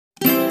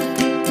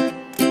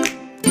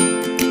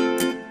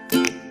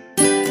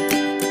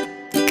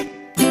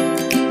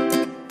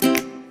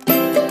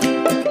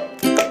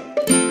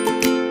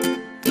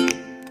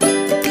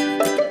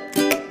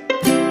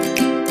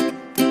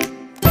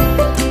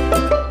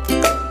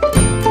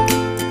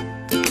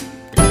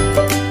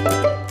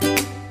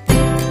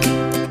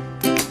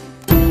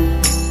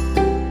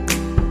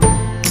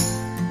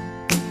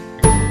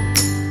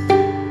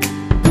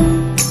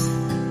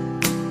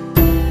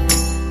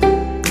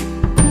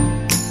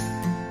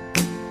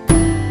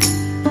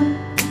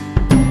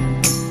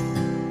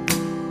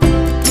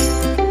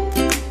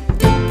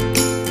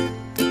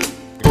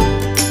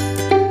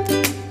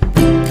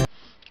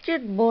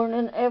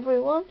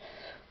everyone,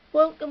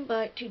 welcome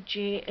back to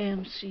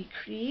JMC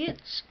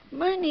Creates.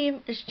 My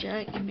name is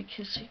Jackie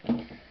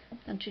McKissick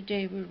and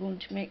today we're going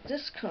to make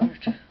this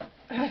card.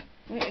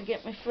 Wait, I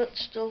get my foot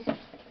still.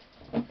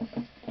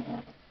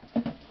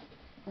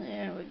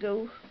 There we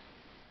go.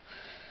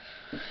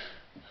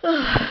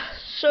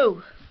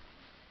 So,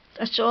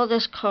 I saw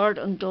this card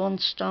on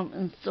Dawn's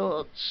Stampin'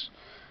 Thoughts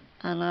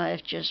and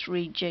I've just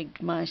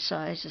rejigged my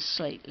sizes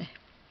slightly.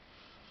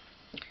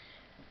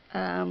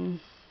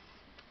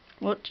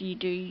 What do?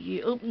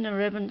 You open the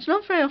ribbon. It's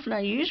not very often I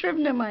use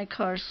ribbon in my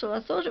cards, so I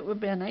thought it would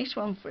be a nice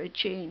one for a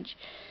change.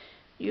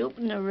 You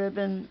open the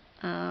ribbon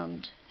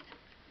and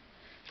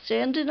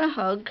send in a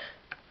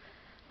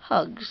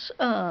hugs,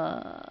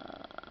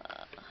 and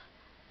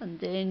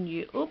then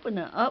you open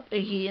it up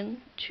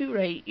again to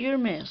write your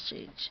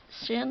message,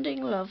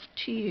 sending love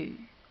to you.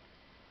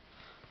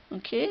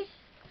 Okay,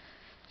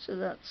 so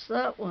that's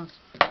that one.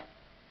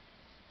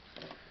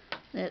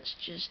 Let's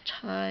just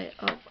tie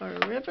up our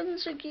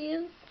ribbons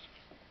again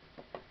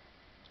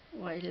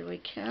while we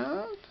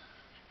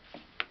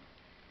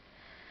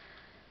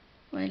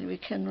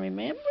can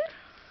remember.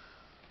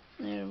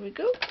 There we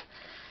go.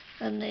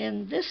 And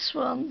then this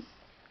one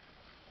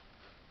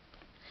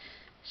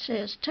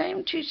says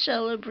time to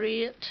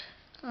celebrate,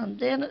 and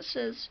then it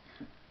says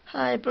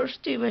hi,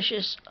 birthday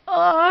wishes.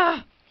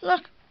 Ah,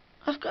 look,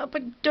 I've got a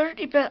big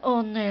dirty bit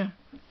on there.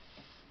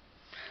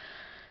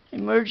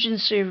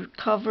 Emergency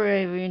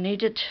recovery, we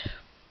need it.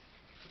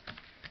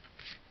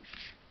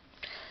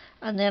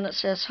 And then it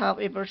says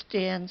happy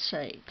birthday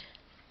inside.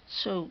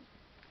 So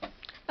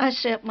I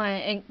set my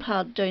ink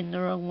pad down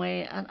the wrong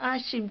way and I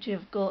seem to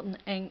have gotten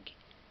ink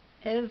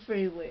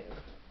everywhere.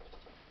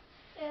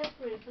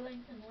 Every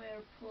blinking where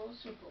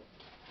possible.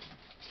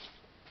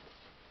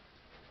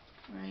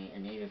 Right, I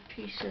need a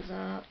piece of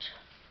that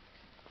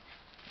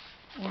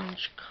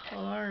orange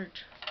card.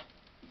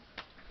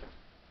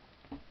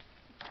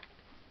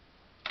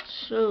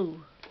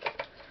 So,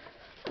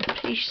 a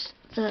piece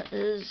that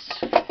is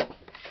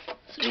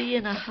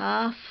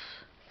 3.5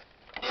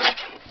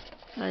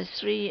 by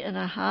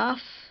 3.5,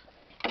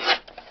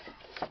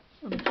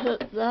 and put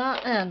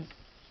that in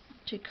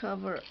to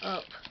cover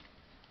up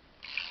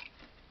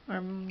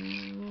our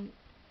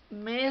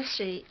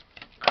messy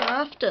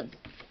crafting.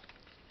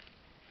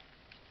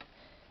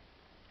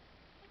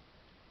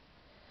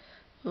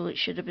 Oh, it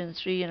should have been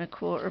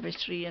 3.25 by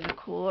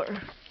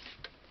 3.25.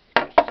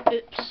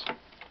 Oops.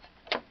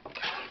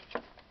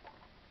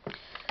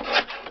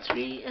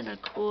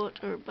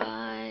 3.25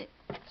 by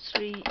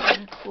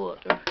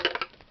 3.25.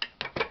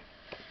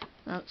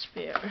 That's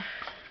better.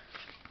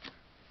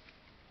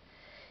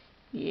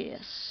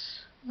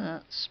 Yes,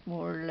 that's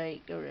more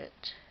like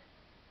it.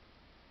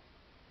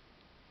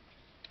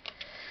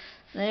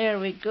 There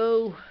we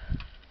go.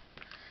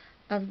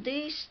 And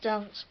these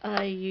stamps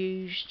I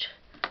used,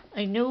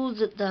 I know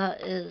that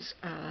that is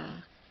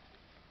an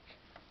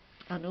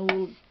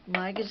old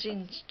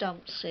magazine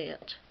stamp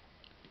set.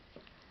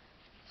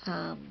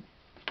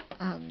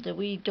 And the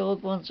wee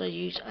dog ones I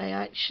use, I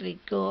actually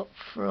got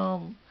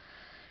from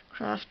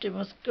Crafting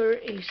with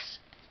Gertie's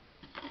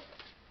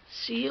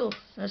seal.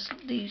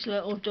 These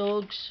little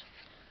dogs.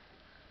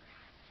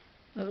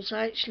 It was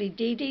actually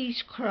Dee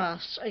Dee's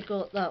Crafts I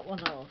got that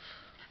one off.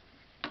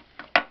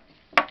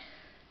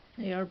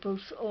 They are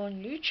both on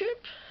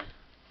YouTube.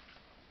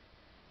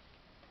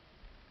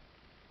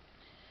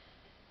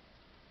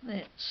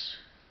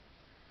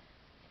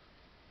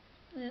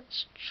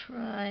 Let's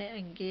try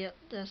and get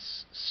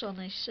this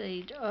sunny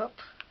side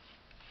up.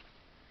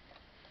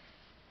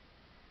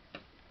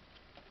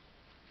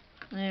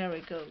 There we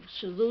go.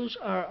 So those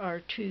are our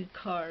two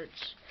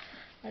cards.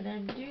 And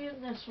I'm doing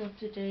this one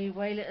today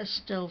while it is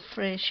still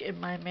fresh in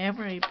my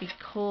memory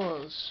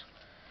because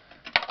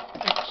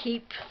I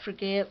keep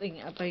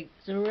forgetting about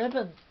the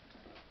ribbon.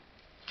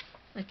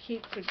 I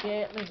keep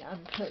forgetting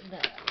and putting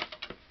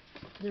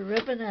the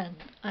ribbon in.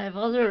 I have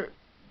other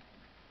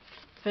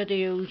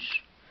videos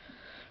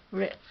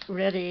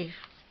ready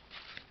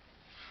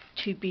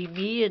to be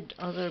made,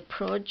 other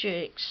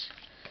projects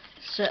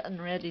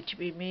sitting ready to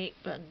be made,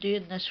 but I'm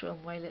doing this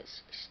one while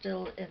it's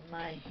still in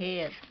my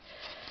head.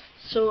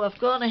 So I've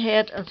gone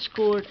ahead and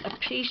scored a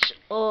piece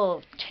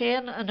of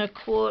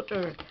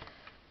 10.25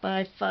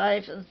 by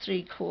 5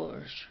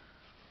 3/4.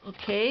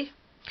 Okay,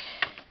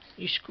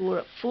 you score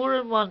at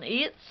 4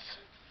 1/8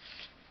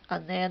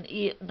 and then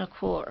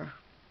 8.25.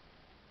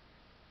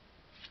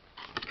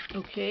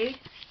 Okay,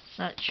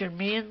 that's your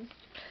main.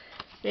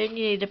 Then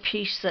you need a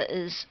piece that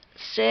is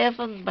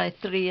 7 by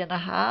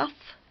 3.5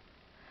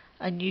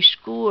 and you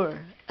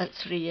score at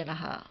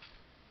 3.5.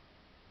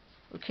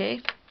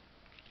 Okay,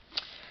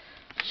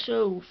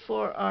 so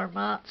for our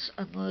mats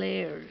and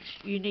layers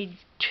you need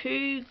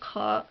two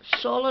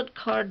solid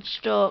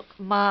cardstock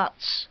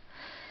mats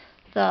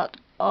that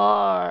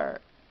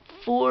are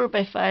 4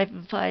 by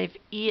 5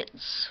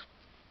 5/8.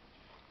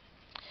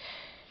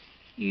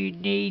 You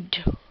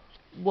need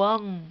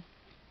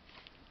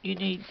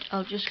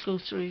I'll just go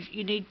through.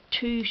 You need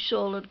two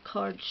solid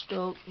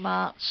cardstock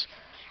mats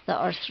that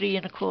are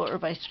 3.25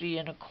 by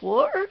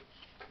 3.25.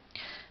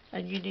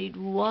 and you need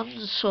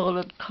one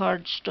solid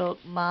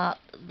cardstock mat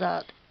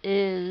that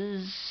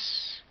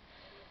is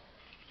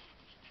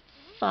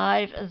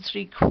 5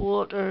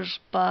 3/4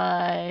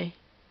 by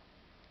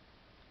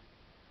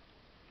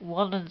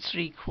 1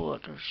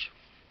 3/4.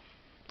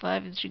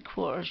 5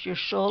 3/4. Your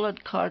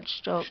solid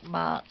cardstock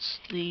mats,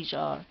 these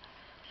are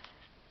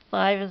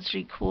 5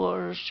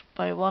 3/4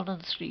 by 1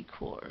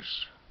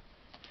 3/4.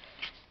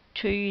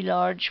 Two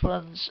large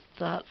ones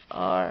that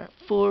are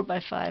 4 by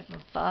 5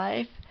 and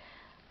 5,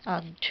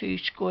 and two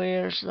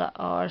squares that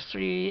are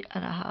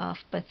 3.5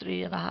 by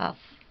 3.5.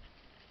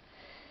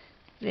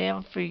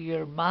 Then for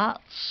your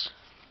mats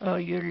or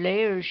your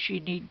layers, you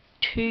need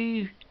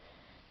two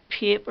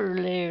paper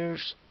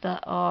layers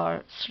that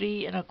are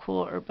 3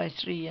 1/4 by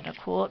 3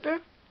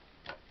 1/4.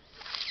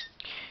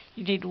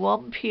 You need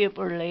one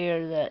paper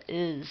layer that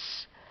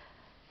is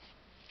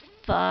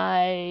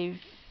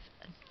 5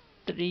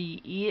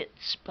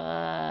 3/8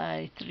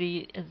 by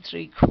 3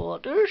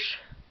 3/4.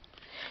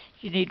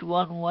 You need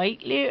one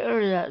white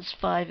layer that's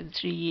 5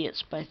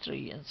 3/8 by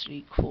 3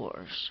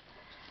 3/4.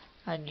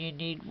 And you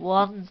need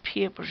one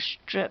paper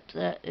strip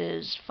that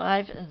is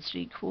 5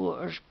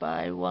 3/4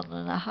 by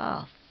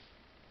 1.5.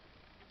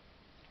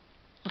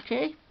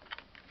 Okay?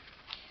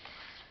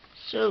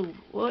 So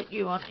what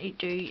you want to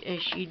do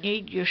is you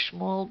need your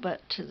small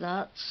bit to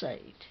that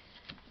side.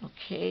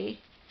 Okay?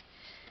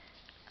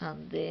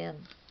 And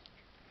then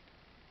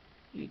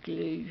you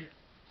glue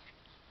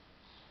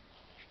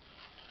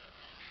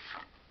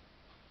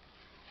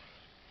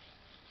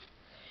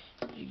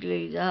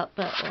that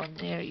bit on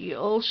there. You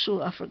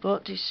also, I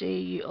forgot to say,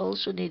 you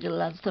also need a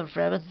length of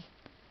ribbon.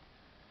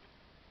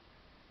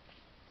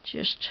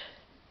 Just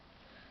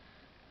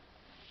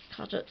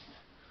cut it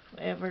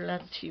whatever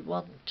length you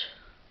want,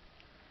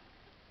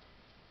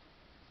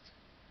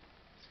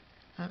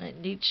 and it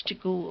needs to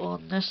go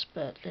on this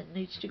bit. It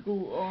needs to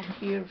go on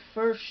here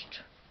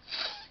first,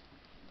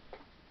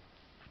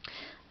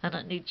 and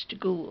it needs to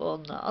go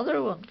on the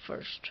other one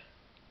first,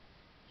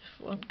 if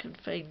one can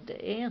find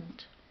the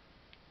end.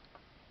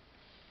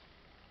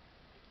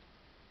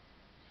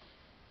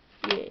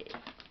 Yeah.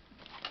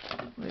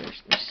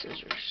 Where's the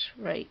scissors?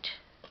 Right.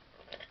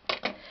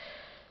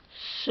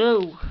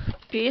 So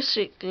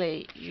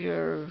basically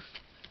your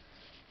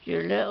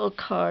little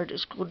card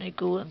is going to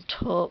go on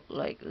top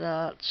like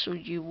that. So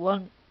you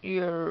want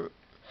your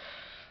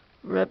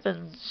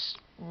ribbons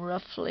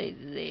roughly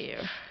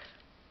there.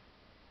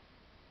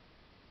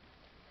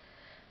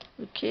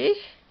 Okay?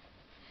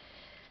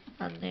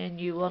 And then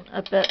you want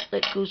a bit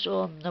that goes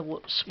on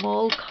the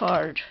small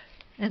card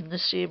in the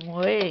same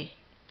way.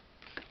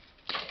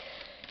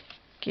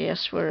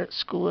 Guess where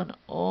it's going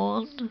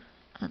on,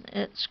 and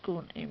it's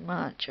going to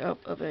match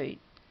up about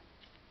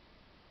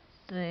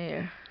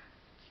there,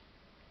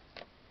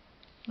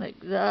 like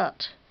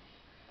that.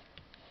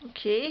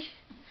 Okay,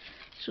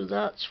 so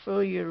that's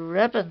for your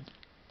ribbon.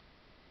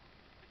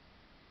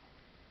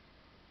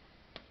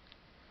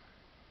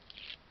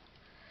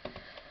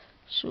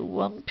 So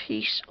one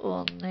piece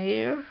on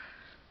there,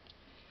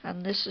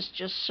 and this is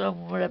just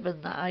some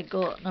ribbon that I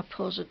got in a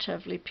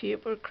Positively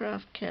Paper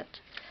craft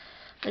kit.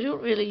 I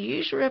don't really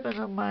use ribbon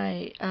on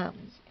my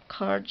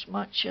cards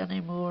much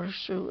anymore,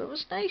 so it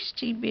was nice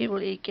to be able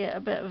to get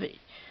a bit of it.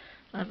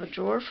 I have a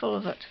drawer full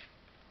of it,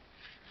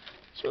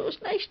 so it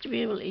was nice to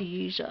be able to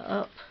use it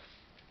up.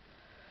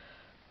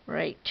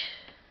 Right,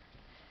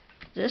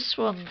 this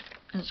one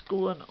is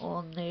going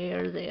on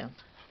there then.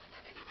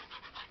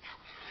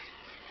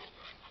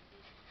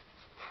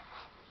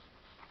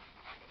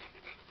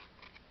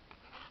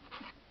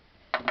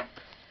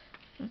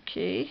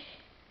 Okay.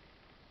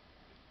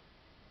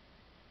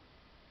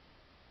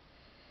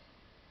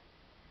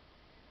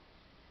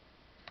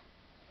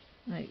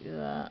 Like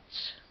that.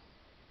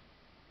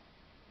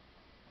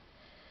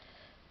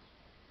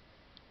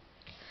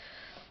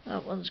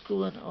 That one's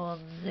going on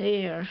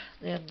there.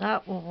 Then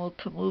that one will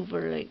come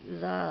over like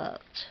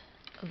that.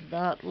 And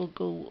that will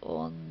go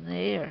on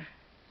there.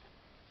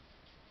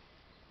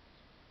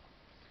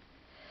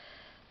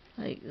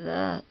 Like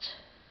that.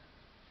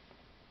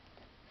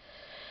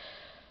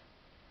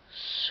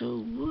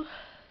 So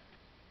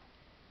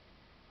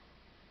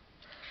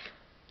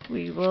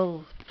we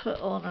will put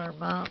on our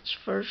mats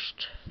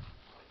first.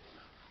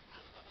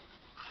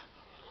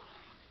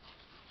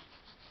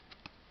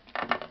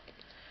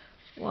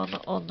 One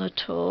on the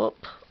top.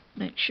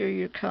 Make sure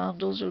your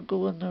candles are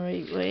going the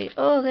right way.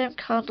 Oh, them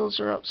candles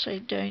are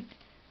upside down.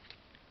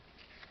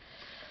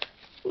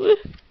 Woo!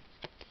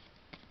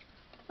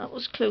 That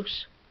was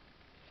close.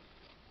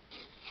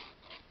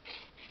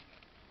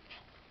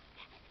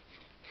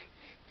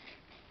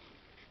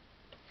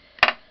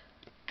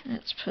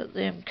 Let's put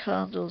them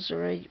candles the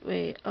right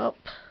way up.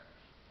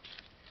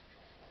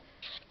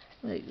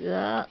 Like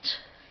that.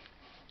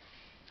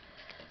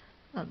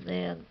 And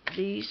then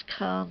these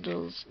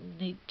candles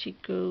need to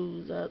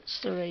go,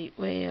 that's the right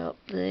way up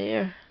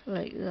there,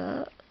 like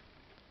that.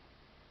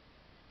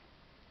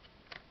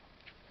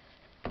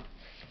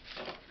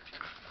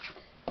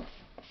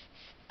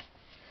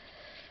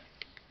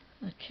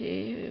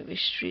 Okay, maybe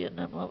straighten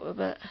them up a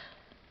bit.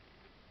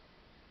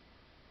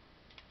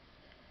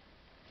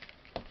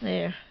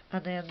 There,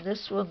 and then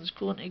this one's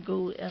going to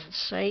go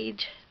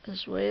inside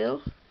as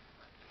well.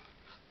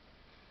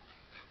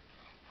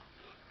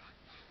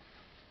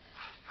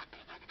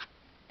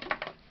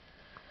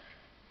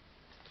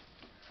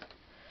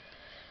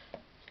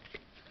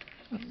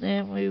 And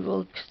then we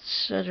will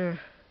consider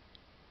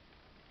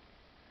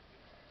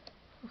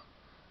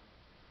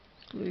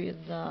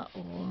gluing that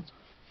on.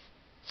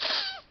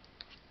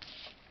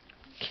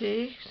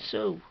 Okay,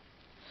 so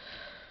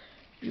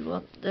you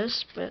want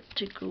this bit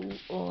to go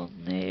on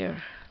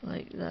there,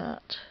 like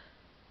that.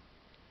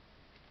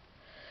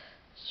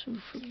 So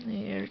from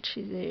there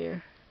to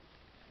there.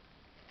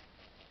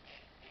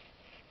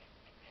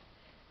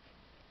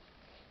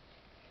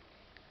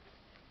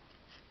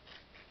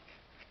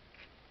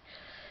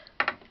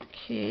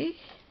 Okay.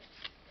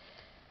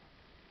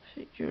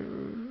 Put your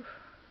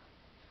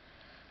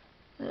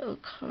little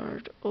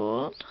card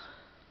on.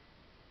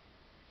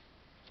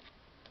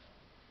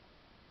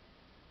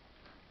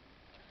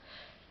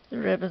 The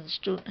ribbons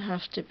don't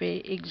have to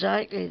be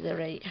exactly the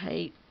right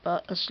height,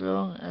 but as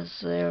long as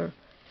they're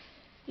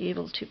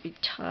able to be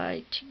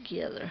tied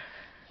together.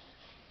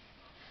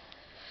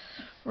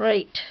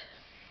 Right,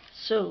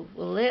 so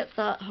we'll let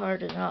that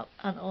harden up,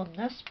 and on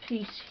this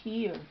piece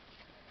here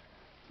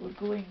we're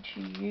going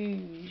to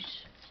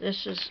use,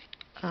 this is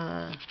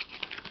an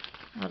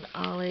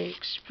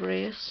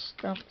AliExpress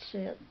stamp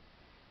set,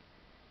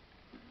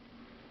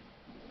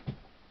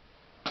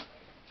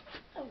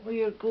 and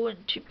we are going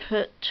to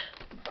put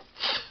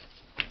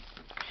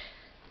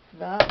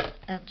that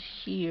in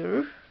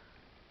here.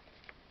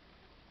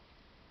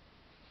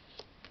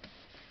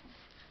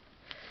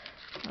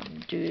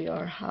 And do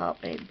our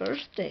happy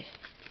birthday.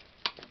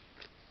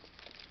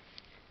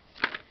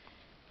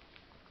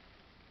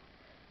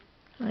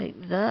 Like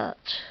that.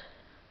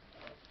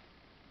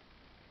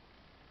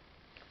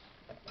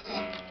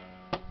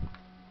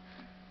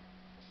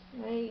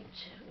 Right,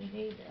 we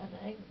need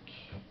an ink.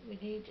 We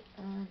need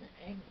an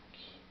ink.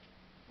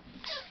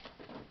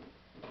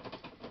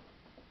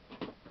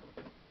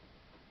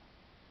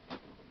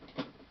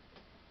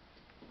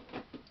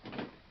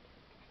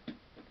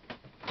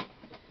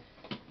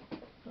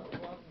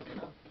 But one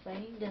can't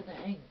find an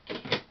ink.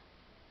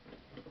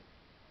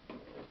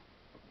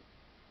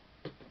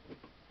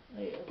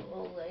 Out of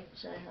all the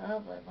inks I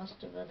have, I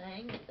must have an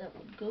ink that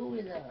would go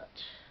with that.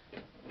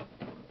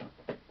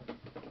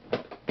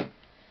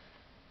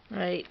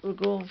 Right, we're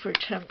going for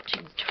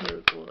Tempting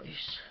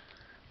Turquoise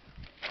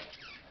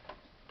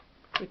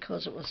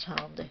because it was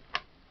handy.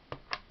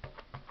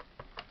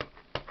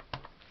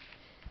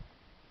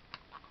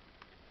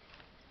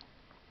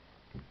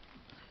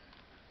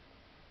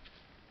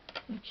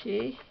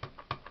 Okay,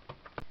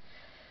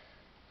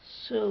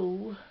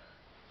 so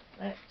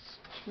let's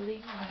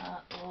clean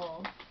that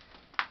off.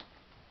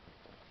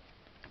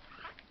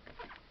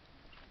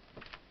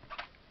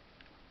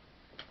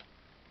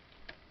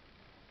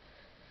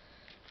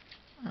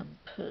 And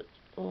put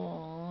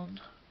on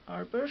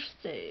our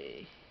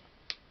birthday.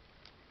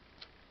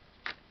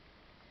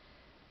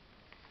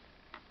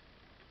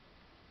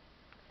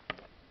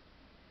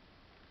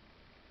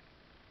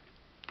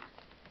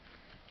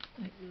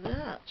 Like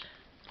that.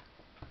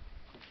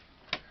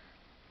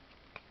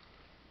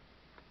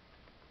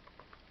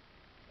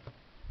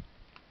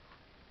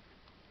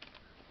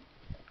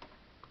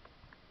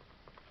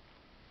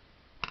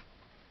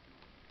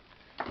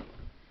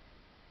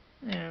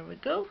 There we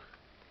go.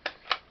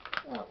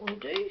 That will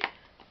do.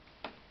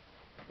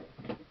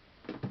 Put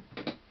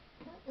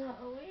that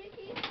away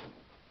again.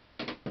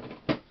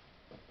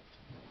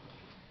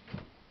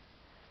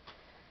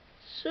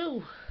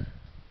 So,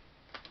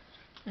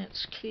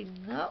 let's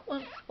clean that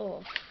one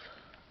off.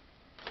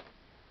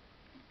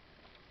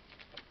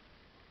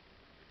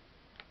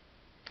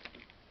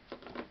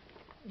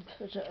 And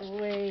put it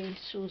away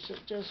so as it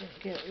doesn't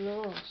get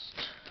lost.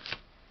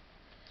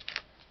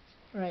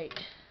 Right,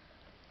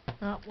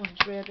 that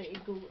one's ready to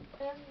go in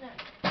there.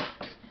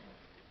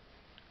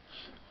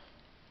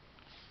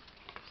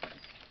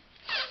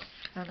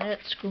 And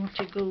it's going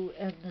to go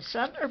in the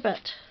centre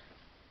bit.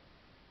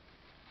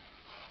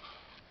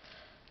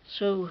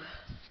 So,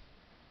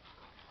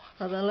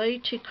 I'm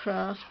allowed to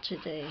craft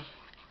today.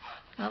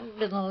 I haven't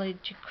been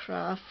allowed to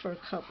craft for a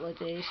couple of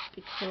days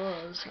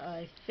because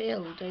I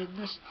fell down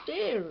the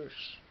stairs.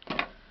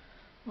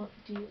 What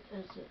date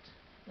is it?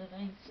 The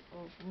 9th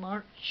of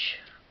March.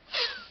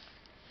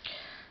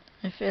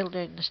 I fell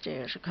down the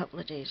stairs a couple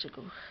of days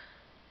ago.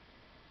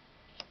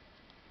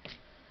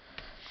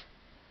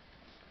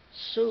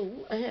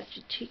 So I have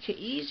to take it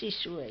easy,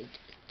 so I did.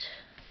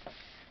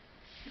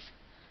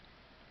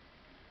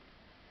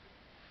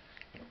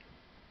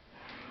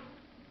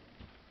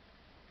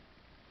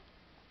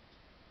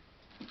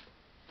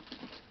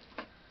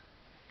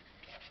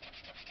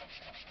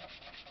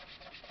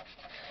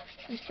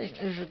 I think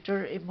there's a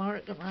dirty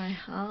mark on my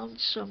hand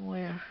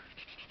somewhere.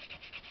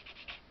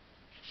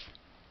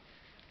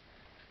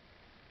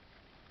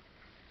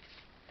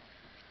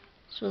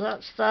 So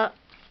that's that.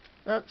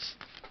 That's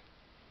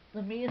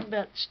the main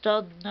bit's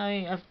done now.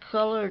 I've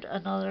coloured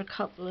another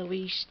couple of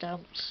wee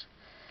stamps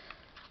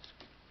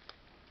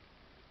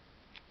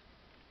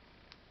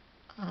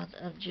and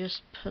I'm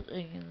just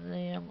putting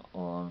them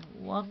on,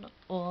 one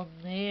on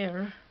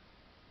there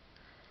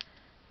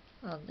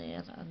and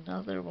then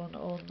another one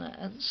on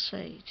the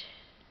inside.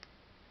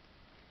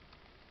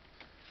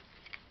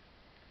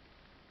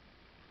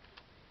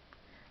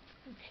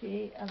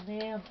 Okay, and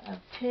then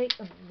I've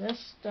taken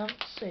this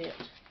stamp set.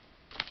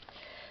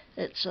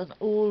 It's an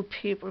old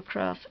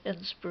Papercraft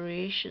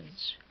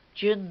Inspirations,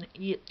 June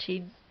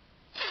 18.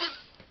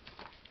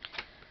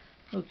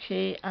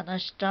 Okay, and I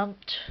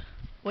stamped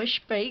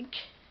Wish Big,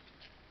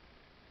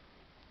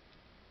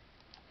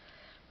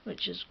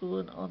 which is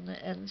going on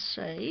the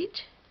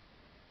inside,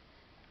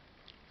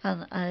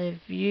 and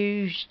I've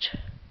used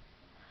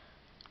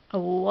a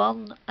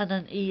 1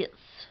 1/8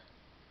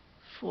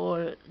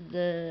 for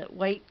the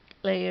white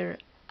layer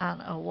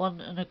and a 1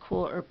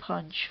 1/4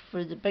 punch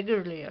for the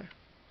bigger layer.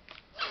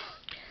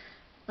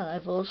 And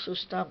I've also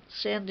stamped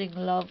Sending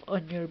Love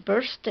on Your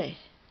Birthday,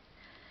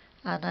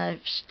 and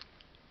I've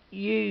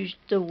used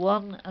the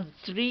 1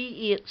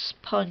 3/8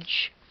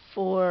 punch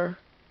for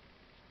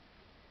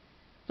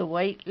the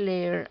white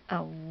layer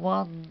and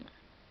 1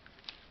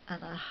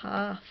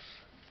 1/2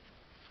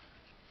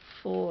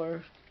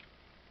 for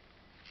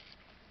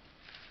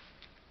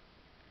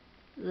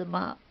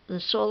the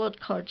solid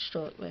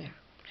cardstock layer.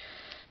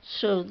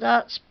 So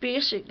that's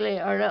basically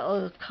our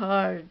little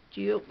card.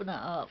 Do you open it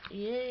up?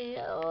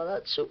 Yeah, oh,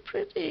 that's so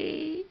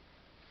pretty.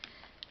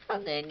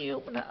 And then you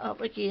open it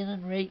up again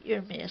and write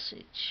your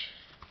message.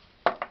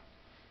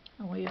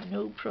 And we have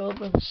no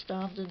problem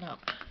standing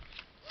up.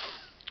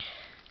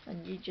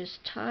 And you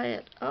just tie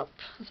it up.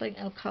 I think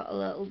I'll cut a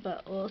little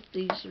bit off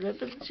these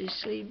ribbons. They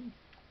seem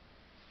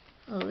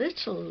a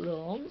little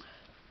long.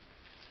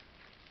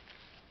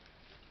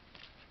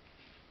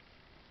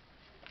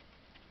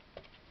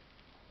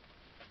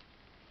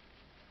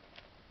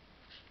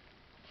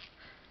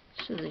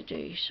 So they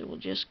do. So we'll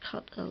just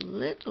cut a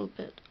little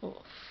bit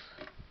off.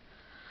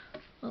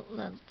 What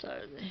length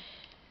are they?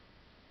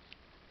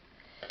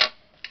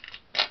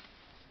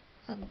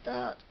 And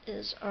that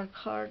is our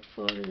card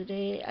for the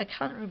day. I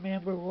can't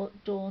remember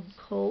what Dawn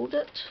called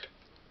it,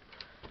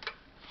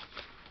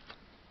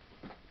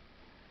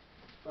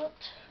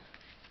 but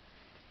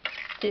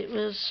it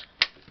was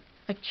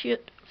a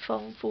cute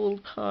fun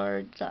fold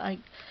card that I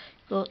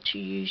got to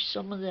use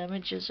some of the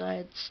images I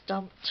had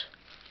stamped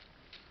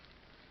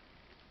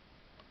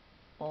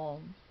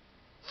on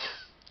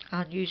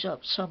and use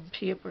up some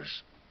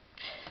papers.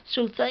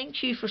 So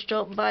thank you for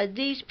stopping by.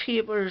 These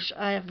papers,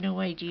 I have no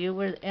idea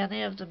where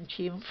any of them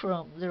came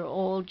from. They're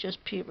all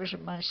just papers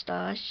in my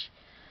stash,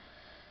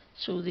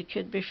 so they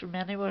could be from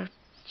anywhere.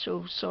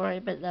 So sorry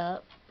about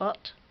that,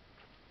 but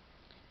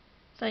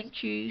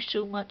thank you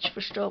so much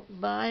for stopping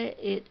by.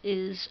 It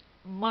is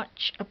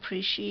much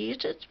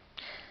appreciated.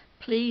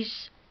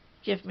 Please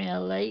give me a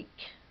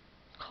like,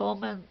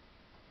 comment,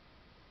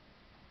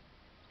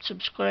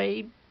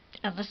 subscribe,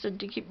 anything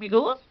to keep me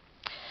going.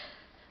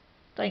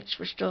 Thanks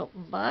for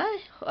stopping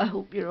by. I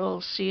hope you're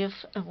all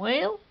safe and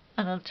well,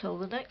 and until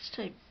the next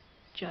time,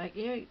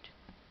 Jackie out.